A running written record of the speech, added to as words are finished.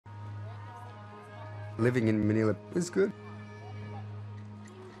Living in Manila was good.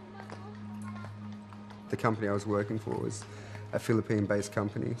 The company I was working for was a Philippine-based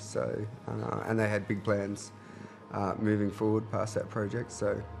company, so and they had big plans moving forward past that project,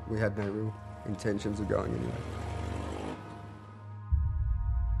 so we had no real intentions of going anywhere.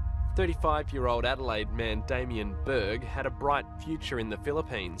 35-year-old Adelaide man Damien Berg had a bright future in the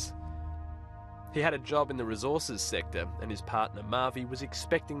Philippines. He had a job in the resources sector and his partner Marvi was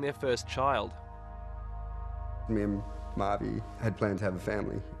expecting their first child. Me and Marvi had planned to have a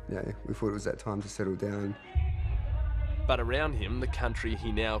family. We thought it was that time to settle down. But around him, the country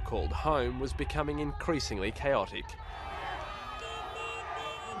he now called home was becoming increasingly chaotic.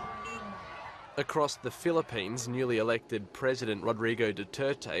 Across the Philippines, newly elected President Rodrigo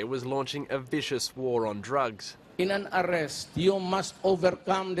Duterte was launching a vicious war on drugs. In an arrest, you must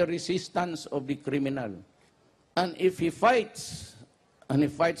overcome the resistance of the criminal. And if he fights, and he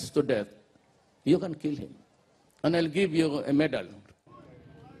fights to death, you can kill him. And I'll give you a medal.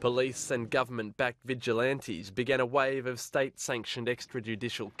 Police and government-backed vigilantes began a wave of state-sanctioned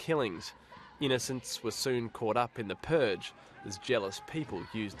extrajudicial killings. Innocents were soon caught up in the purge as jealous people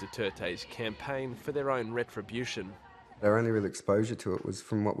used Duterte's campaign for their own retribution. Our only real exposure to it was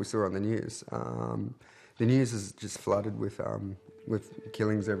from what we saw on the news. The news is just flooded with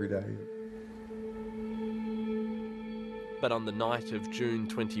killings every day. But on the night of June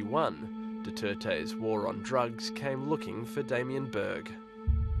 21, Duterte's war on drugs came looking for Damien Berg.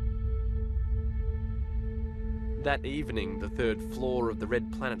 That evening, the third floor of the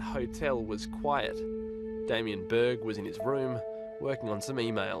Red Planet Hotel was quiet. Damien Berg was in his room, working on some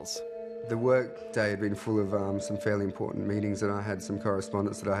emails. The work day had been full of some fairly important meetings and I had some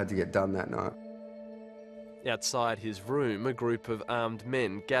correspondence that I had to get done that night. Outside his room, a group of armed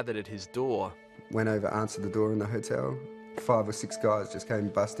men gathered at his door. Went over, answered the door in the hotel. 5 or 6 guys just came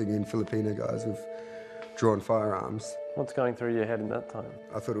busting in, Filipino guys with drawn firearms. What's going through your head in that time?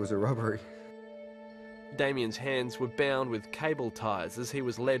 I thought it was a robbery. Damien's hands were bound with cable ties as he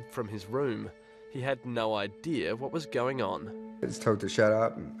was led from his room. He had no idea what was going on. I was told to shut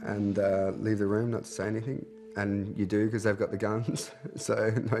up and leave the room, not to say anything. And you do, because they've got the guns,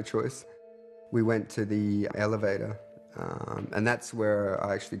 so no choice. We went to the elevator, and that's where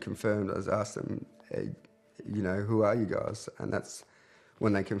I actually confirmed. I asked them, hey, who are you guys? And that's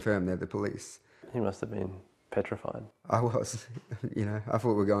when they confirmed they're the police. He must have been petrified. I was. I thought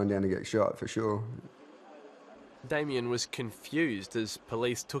we were going down to get shot for sure. Damien was confused as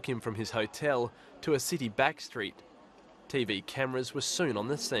police took him from his hotel to a city backstreet. TV cameras were soon on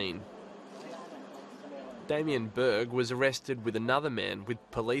the scene. Damien Berg was arrested with another man, with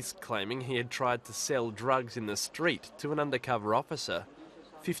police claiming he had tried to sell drugs in the street to an undercover officer.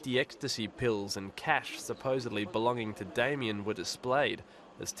 50 ecstasy pills and cash supposedly belonging to Damien were displayed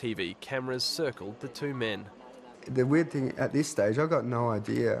as TV cameras circled the two men. The weird thing, at this stage, I got no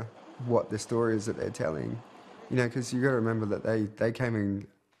idea what the story is that they're telling. Because you got to remember that they came and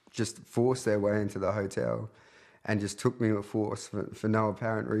just forced their way into the hotel and just took me with force for no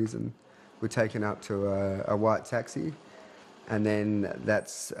apparent reason. We're taken up to a white taxi, and then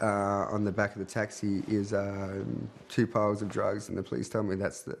that's on the back of the taxi is 2 piles of drugs, and the police told me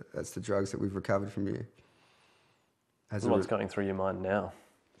that's the drugs that we've recovered from you. What's going through your mind now?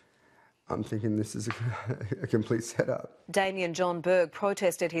 I'm thinking this is a complete setup. Damien John Berg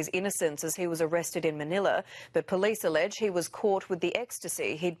protested his innocence as he was arrested in Manila, but police allege he was caught with the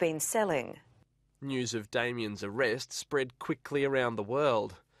ecstasy he'd been selling. News of Damien's arrest spread quickly around the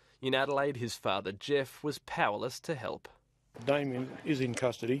world. In Adelaide, his father Jeff was powerless to help. Damien is in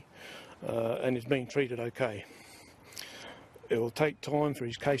custody and is being treated okay. It will take time for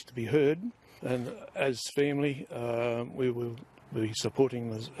his case to be heard, and as family we will be supporting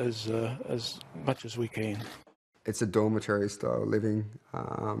them as much as we can. It's a dormitory style living,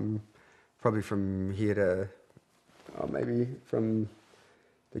 probably from here to maybe from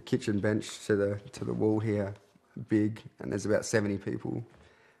the kitchen bench to the wall here, big, and there's about 70 people.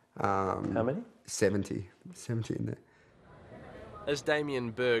 How many? 70 in there. As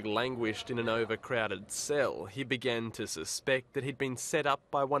Damien Berg languished in an overcrowded cell, he began to suspect that he'd been set up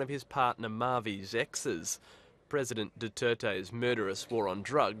by one of his partner Marvi's exes. President Duterte's murderous war on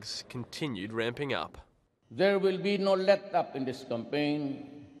drugs continued ramping up. There will be no let-up in this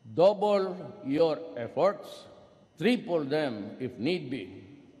campaign. Double your efforts, triple them if need be.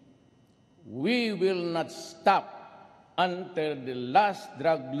 We will not stop until the last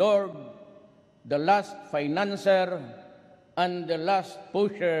drug lord, the last financier, and the last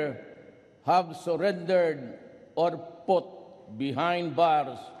pusher have surrendered or put behind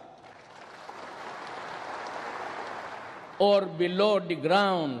bars or below the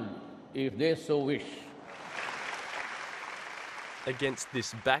ground if they so wish. Against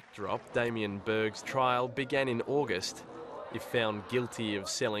this backdrop, Damien Berg's trial began in August. If found guilty of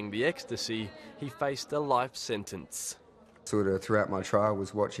selling the ecstasy, he faced a life sentence. Sort of throughout my trial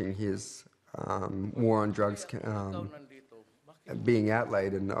was watching his war on drugs being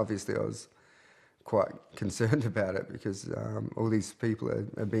outlaid, and obviously I was quite concerned about it because all these people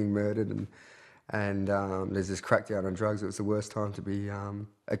are being murdered and there's this crackdown on drugs. It was the worst time to be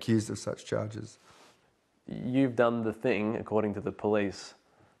accused of such charges. You've done the thing, according to the police,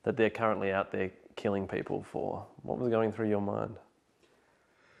 that they're currently out there killing people for. What was going through your mind?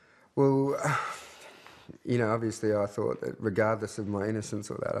 Well, you know, obviously I thought that regardless of my innocence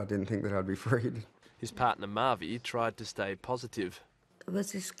or that, I didn't think that I'd be freed. His partner Marvi tried to stay positive. I was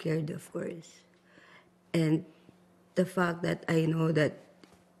scared, of course. And the fact that I know that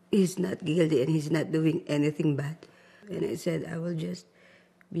he's not guilty and he's not doing anything bad. And I said I will just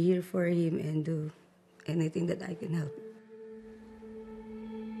be here for him and do anything that I can help.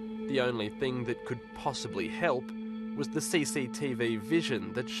 The only thing that could possibly help was the CCTV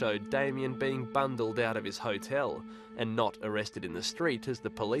vision that showed Damien being bundled out of his hotel and not arrested in the street as the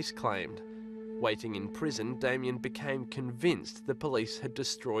police claimed. Waiting in prison, Damien became convinced the police had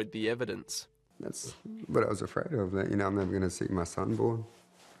destroyed the evidence. That's what I was afraid of, that, you know, I'm never going to see my son born.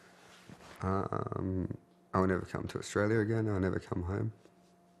 I'll never come to Australia again, I'll never come home.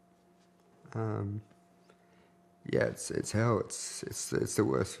 Yeah, it's hell, it's the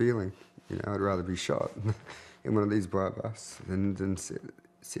worst feeling. You know, I'd rather be shot in one of these by a bus than sit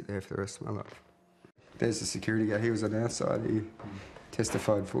there for the rest of my life. There's the security guard, he was on our side, he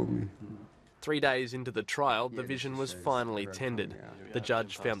testified for me. 3 days into the trial, the vision was finally tendered. The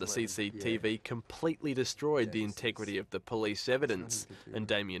judge found the CCTV completely destroyed the integrity of the police evidence, and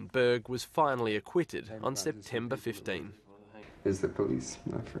Damien Berg was finally acquitted on September 15. There's the police,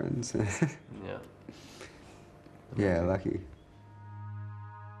 my friends. Yeah. Yeah, lucky.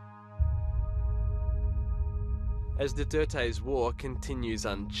 As Duterte's war continues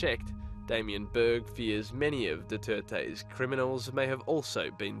unchecked, Damien Berg fears many of Duterte's criminals may have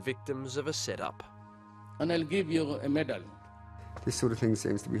also been victims of a setup. And I'll give you a medal. This sort of thing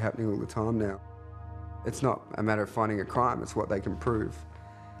seems to be happening all the time now. It's not a matter of finding a crime, it's what they can prove.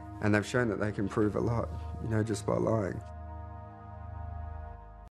 And they've shown that they can prove a lot, you know, just by lying.